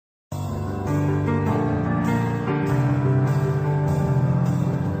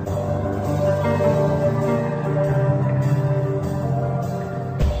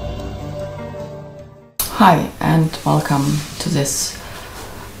Hi and welcome to this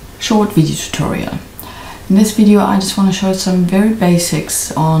short video tutorial. In this video I just want to show some very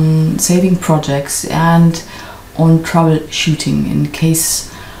basics on saving projects and on troubleshooting in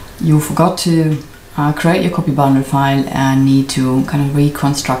case you forgot to create your copy bundle file and need to kind of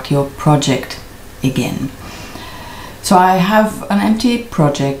reconstruct your project again. So I have an empty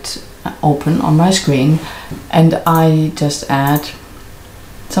project open on my screen and I just add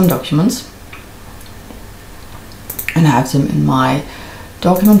some documents and have them in my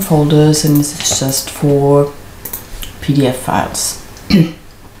document folders, and this is just for PDF files.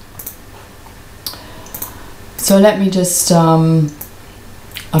 So let me just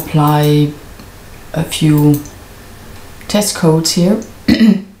apply a few test codes here.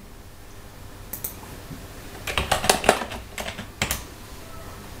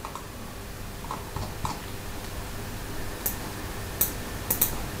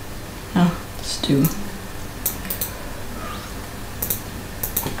 Let's do.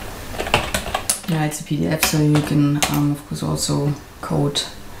 Yeah, it's a PDF, so you can of course also code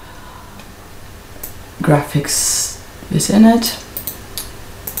graphics within it.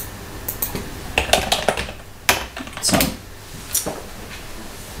 So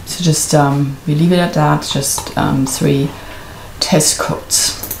just we leave it at that, just 3 test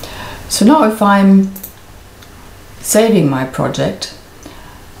codes. So now if I'm saving my project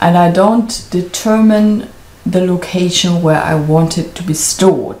and I don't determine the location where I want it to be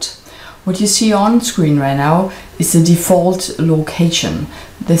stored, what you see on screen right now is the default location.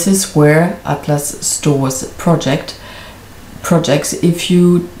 This is where Atlas stores projects if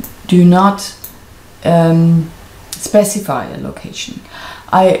you do not specify a location.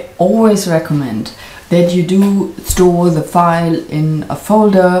 I always recommend that you do store the file in a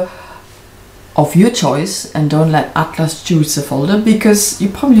folder of your choice and don't let Atlas choose the folder, because you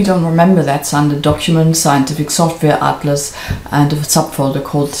probably don't remember that's under Documents, Scientific Software, Atlas, and a subfolder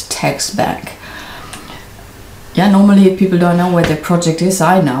called Text Bank. Yeah, normally if people don't know where their project is,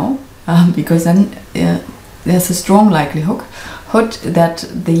 I know, because then there's a strong likelihood that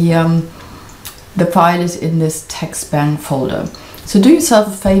the file is in this Text Bank folder. So do yourself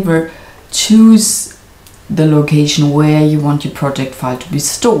a favor, choose the location where you want your project file to be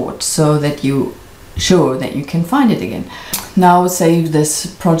stored so that you're sure that you can find it again. Now save this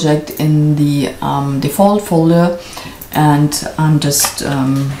project in the default folder, and I'm just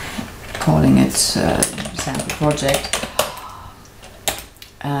calling it sample project,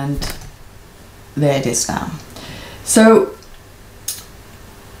 and there it is now. So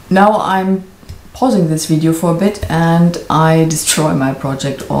now I'm pausing this video for a bit and I destroy my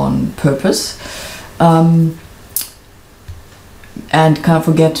project on purpose. And kind of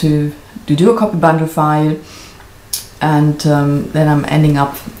forget to do a copy bundle file, and then I'm ending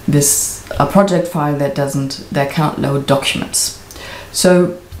up with a project file that can't load documents.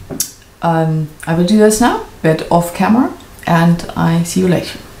 So I will do this now, but off camera, and I see you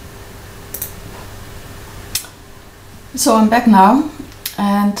later. So I'm back now,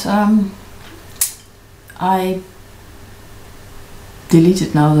 and I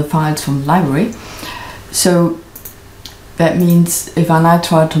deleted now the files from the library. So that means if I now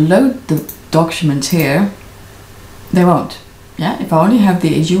try to load the documents here, they won't. Yeah, if I only have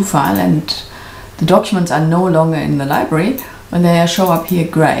the AU file and the documents are no longer in the library, when they show up here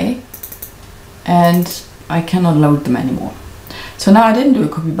gray, and I cannot load them anymore. So now I didn't do a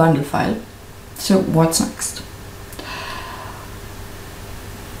copy bundle file. So what's next?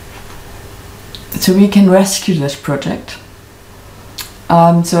 So we can rescue this project.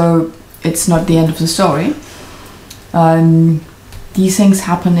 So it's not the end of the story. These things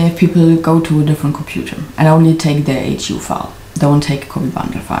happen if people go to a different computer and only take their HU file, don't take a copy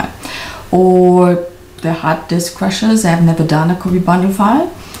bundle file. Or the hard disk crashes, they have never done a copy bundle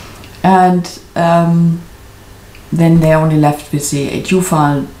file, and then they're only left with the HU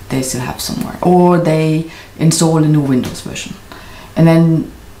file they still have somewhere. Or they install a new Windows version, and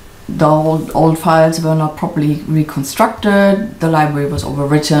then the old files were not properly reconstructed, the library was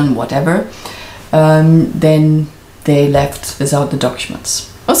overwritten, whatever. Then they left without the documents.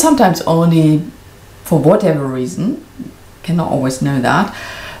 Or sometimes only for whatever reason, cannot always know that,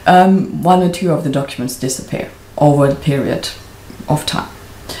 1 or 2 of the documents disappear over a period of time.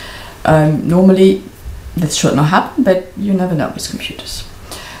 Normally this should not happen, but you never know with computers.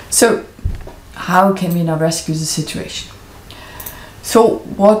 So how can we now rescue the situation? So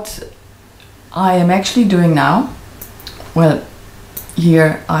what I am actually doing now, well,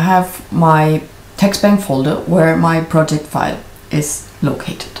 here I have my Text Bank folder where my project file is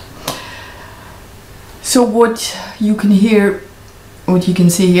located. So what you can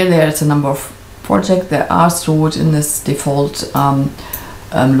see here, there's a number of project, they are stored in this default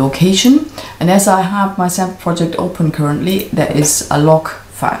location. And as I have my sample project open currently, there is a lock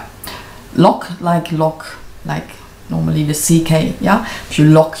file. Lock, like normally with CK, yeah? If you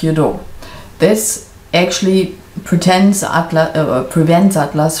lock your door. This actually prevents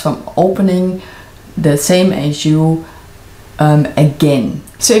Atlas from opening the same issue again.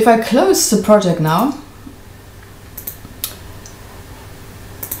 So if I close the project now,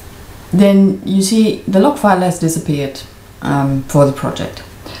 then you see the log file has disappeared for the project.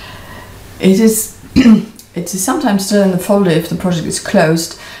 It is it is sometimes still in the folder if the project is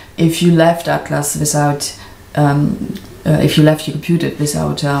closed, if you left Atlas without if you left your computer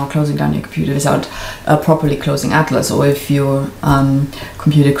without closing down your computer without properly closing Atlas, or if your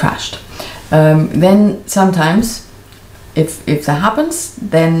computer crashed. Then sometimes if that happens,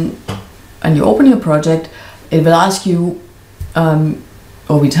 then and you open your project, it will ask you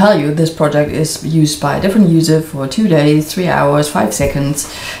or we tell you this project is used by a different user for 2 days, 3 hours, 5 seconds.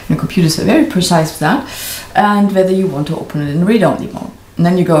 Your computers are very precise with that, and whether you want to open it in read-only mode. And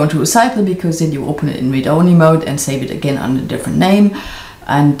then you go into a cycle, because then you open it in read-only mode and save it again under a different name.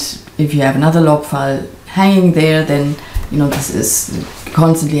 And if you have another log file hanging there, then you know this is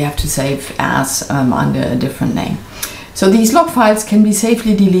constantly have to save as under a different name. So these log files can be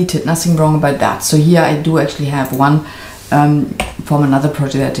safely deleted, nothing wrong about that. So here I do actually have one from another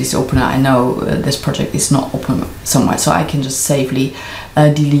project that is open. I know this project is not open somewhere, so I can just safely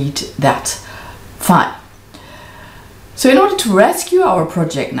delete that file. So in order to rescue our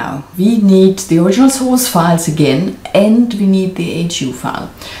project now, we need the original source files again, and we need the HU file.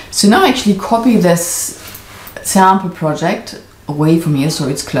 So now I actually copy this sample project away from here, so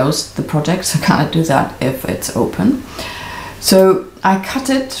it's closed, the project, so I can't do that if it's open. So I cut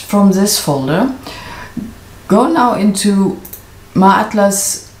it from this folder, go now into my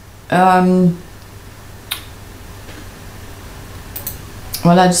Atlas, well,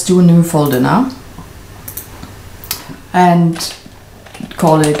 I just do a new folder now and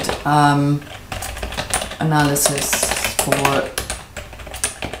call it analysis for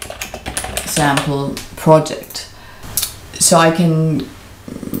sample project. So I can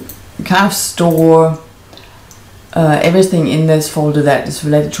kind of store everything in this folder that is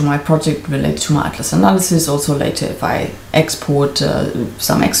related to my project, related to my Atlas analysis. Also later, if I export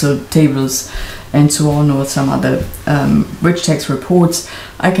some Excel tables and so on, or some other rich text reports,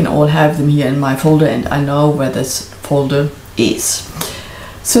 I can all have them here in my folder, and I know where this folder is.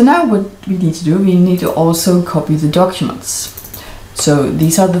 So now what we need to do, we need to also copy the documents. So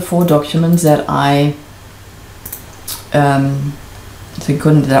these are the 4 documents that I think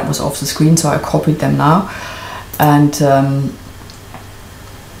that was off the screen, so I copied them now. And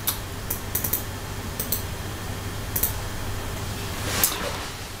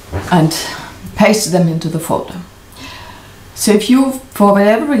paste them into the folder. So if you, for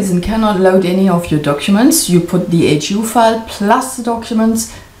whatever reason, cannot load any of your documents, you put the HU file plus the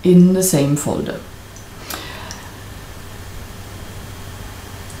documents in the same folder.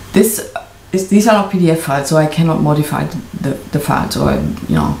 These are not PDF files, so I cannot modify the files, or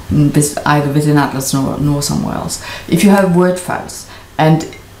you know, either within Atlas nor somewhere else. If you have Word files, and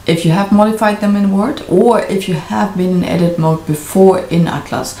if you have modified them in Word, or if you have been in edit mode before in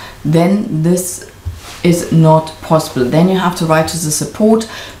Atlas, then this is not possible. Then you have to write to the support,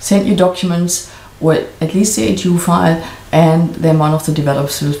 send your documents, or at least the HU file, and then one of the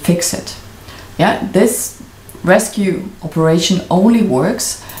developers will fix it. Yeah, this rescue operation only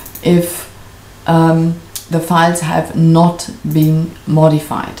works if the files have not been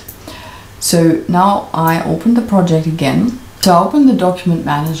modified. So now I open the project again. So I open the document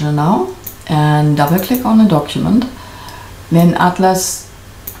manager now and double click on the document. Then Atlas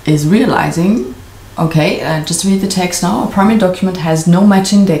is realizing, okay, just read the text now. A primary document has no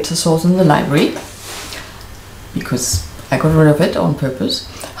matching data source in the library, because I got rid of it on purpose.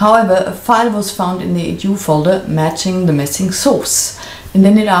 However, a file was found in the HU folder matching the missing source. And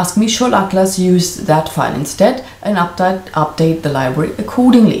then it asked me, should Atlas use that file instead and update the library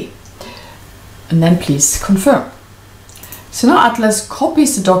accordingly? And then please confirm. So now Atlas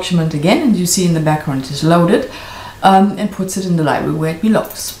copies the document again, and you see in the background it is loaded, and puts it in the library where it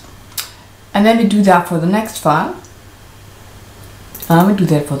belongs. And then we do that for the next file. We do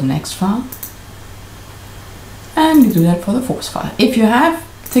that for the next file. And we do that for the 4th file. If you have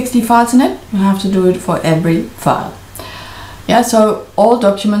 60 files in it, you have to do it for every file. Yeah, so all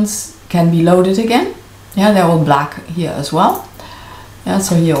documents can be loaded again. Yeah, they're all black here as well. Yeah,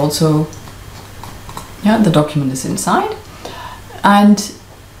 so here also, yeah, the document is inside. And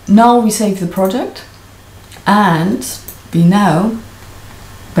now we save the project, and we now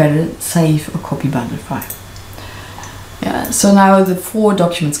better save a copy bundle file. Yeah, so now the 4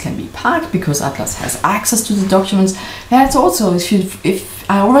 documents can be packed because Atlas has access to the documents. And it's also, if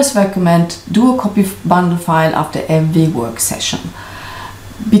I always recommend, do a copy bundle file after every work session,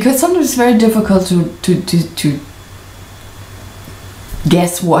 because sometimes it's very difficult to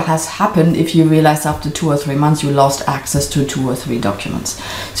guess what has happened if you realize after 2 or 3 months you lost access to 2 or 3 documents.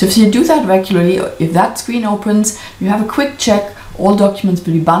 So if you do that regularly, if that screen opens, you have a quick check, all documents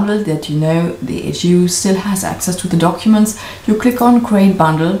will be bundled, that you know the HU still has access to the documents. You click on create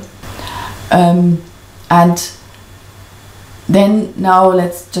bundle, and then now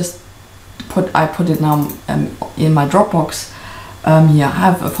let's just I put it now in my Dropbox. Here I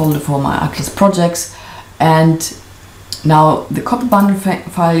have a folder for my Atlas projects, and now the copy bundle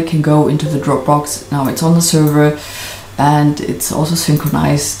file can go into the Dropbox. Now it's on the server and it's also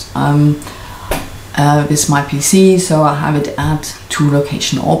synchronized with my PC, so I have it at 2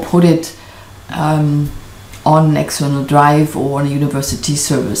 locations, or put it on an external drive or on a university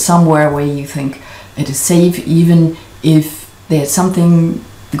server, somewhere where you think it is safe, even if there's something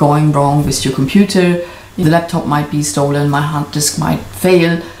going wrong with your computer. The laptop might be stolen, my hard disk might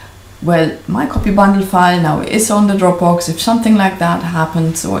fail. Well, my copy bundle file now is on the Dropbox. If something like that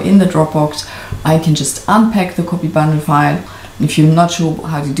happens, or in the Dropbox, I can just unpack the copy bundle file. If you're not sure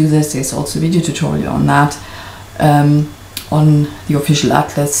how to do this, there's also a video tutorial on that on the official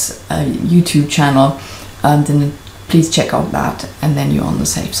Atlas YouTube channel, and then please check out that, and then you're on the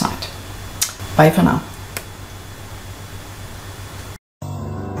safe side. Bye for now.